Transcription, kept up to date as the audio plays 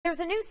There's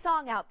a new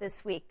song out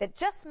this week that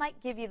just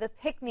might give you the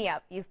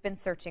pick-me-up you've been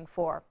searching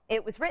for.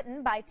 It was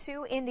written by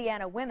two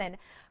Indiana women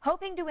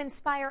hoping to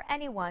inspire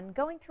anyone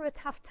going through a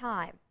tough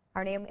time.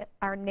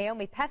 Our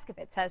Naomi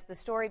Pescovitz has the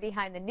story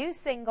behind the new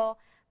single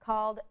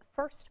called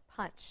First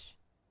Punch.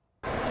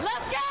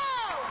 Let's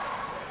go!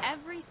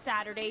 Every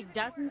Saturday,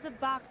 dozens of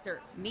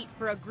boxers meet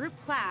for a group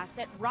class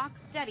at Rock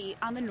Steady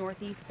on the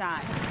Northeast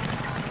Side.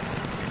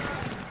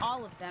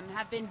 All of them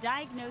have been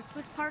diagnosed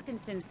with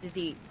Parkinson's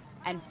disease,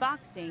 and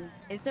boxing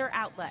is their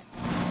outlet.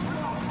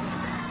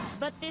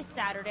 But this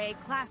Saturday,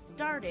 class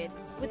started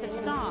with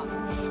a song.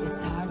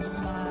 It's hard to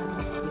smile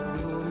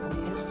in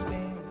your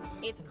despair.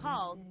 It's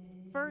called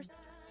First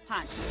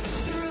Punch.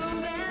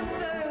 Through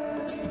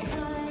that first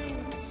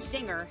punch.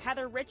 Singer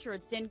Heather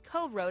Richardson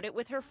co-wrote it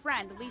with her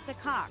friend Lisa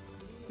Cox,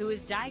 who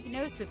was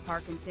diagnosed with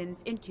Parkinson's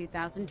in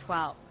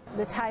 2012.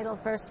 The title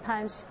First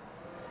Punch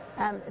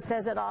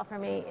says it all for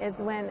me.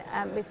 Is when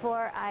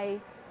before I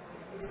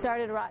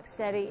started Rock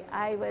Steady,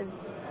 I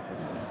was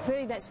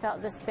pretty much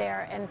felt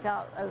despair and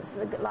felt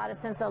a lot of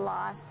sense of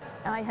loss.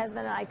 And my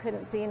husband and I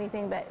couldn't see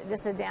anything but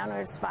just a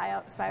downward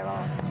spiral.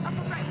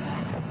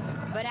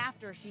 But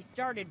after she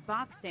started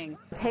boxing,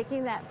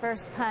 taking that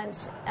first punch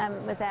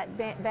with that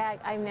bag,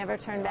 I never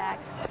turned back.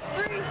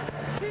 3,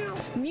 2.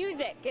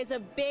 Music is a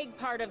big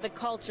part of the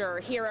culture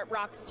here at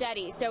Rock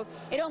Steady, so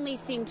it only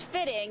seemed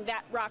fitting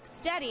that Rock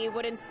Steady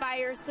would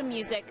inspire some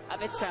music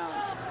of its own.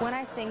 When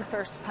I sing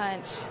First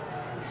Punch,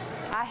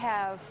 I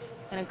have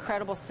an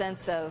incredible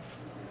sense of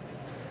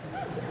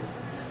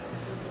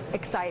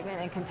excitement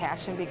and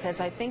compassion, because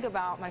I think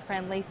about my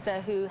friend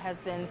Lisa, who has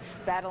been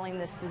battling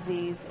this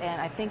disease,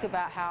 and I think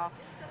about how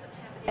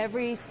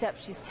every step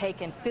she's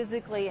taken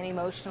physically and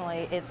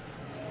emotionally,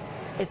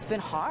 it's been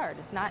hard.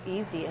 It's not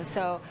easy. And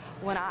so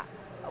when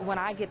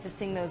I get to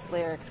sing those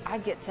lyrics, I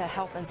get to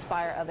help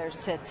inspire others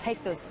to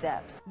take those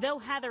steps. Though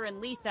Heather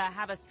and Lisa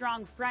have a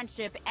strong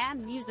friendship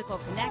and musical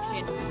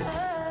connection,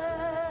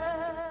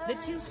 the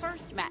two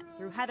first met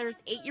through Heather's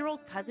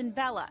 8-year-old cousin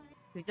Bella,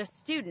 who's a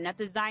student at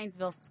the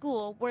Zionsville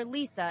school where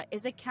Lisa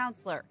is a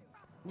counselor.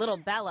 Little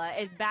Bella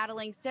is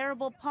battling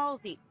cerebral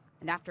palsy,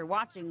 and after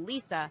watching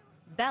Lisa,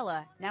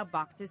 Bella now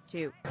boxes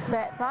too.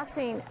 But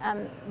boxing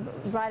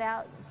brought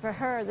out for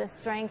her the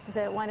strength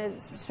that wanted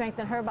to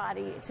strengthen her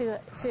body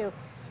to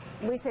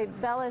we say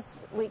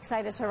Bella's weak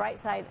side is her right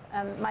side,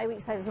 my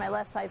weak side is my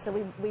left side,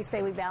 so we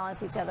say we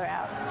balance each other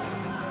out.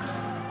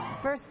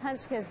 First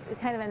Punch is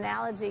kind of an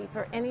analogy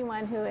for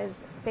anyone who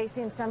is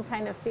facing some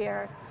kind of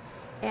fear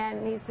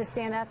and needs to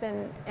stand up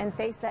and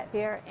face that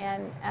fear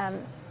and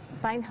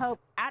find hope.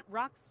 At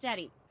Rock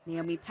Steady,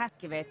 Naomi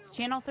Pescovitz,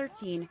 Channel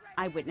 13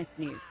 Eyewitness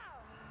News.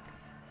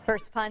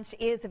 First Punch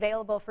is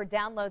available for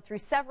download through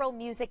several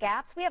music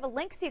apps. We have a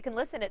link so you can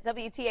listen at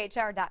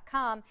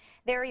WTHR.com.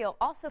 There you'll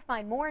also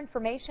find more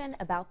information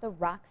about the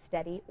Rock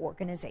Steady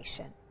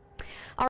organization.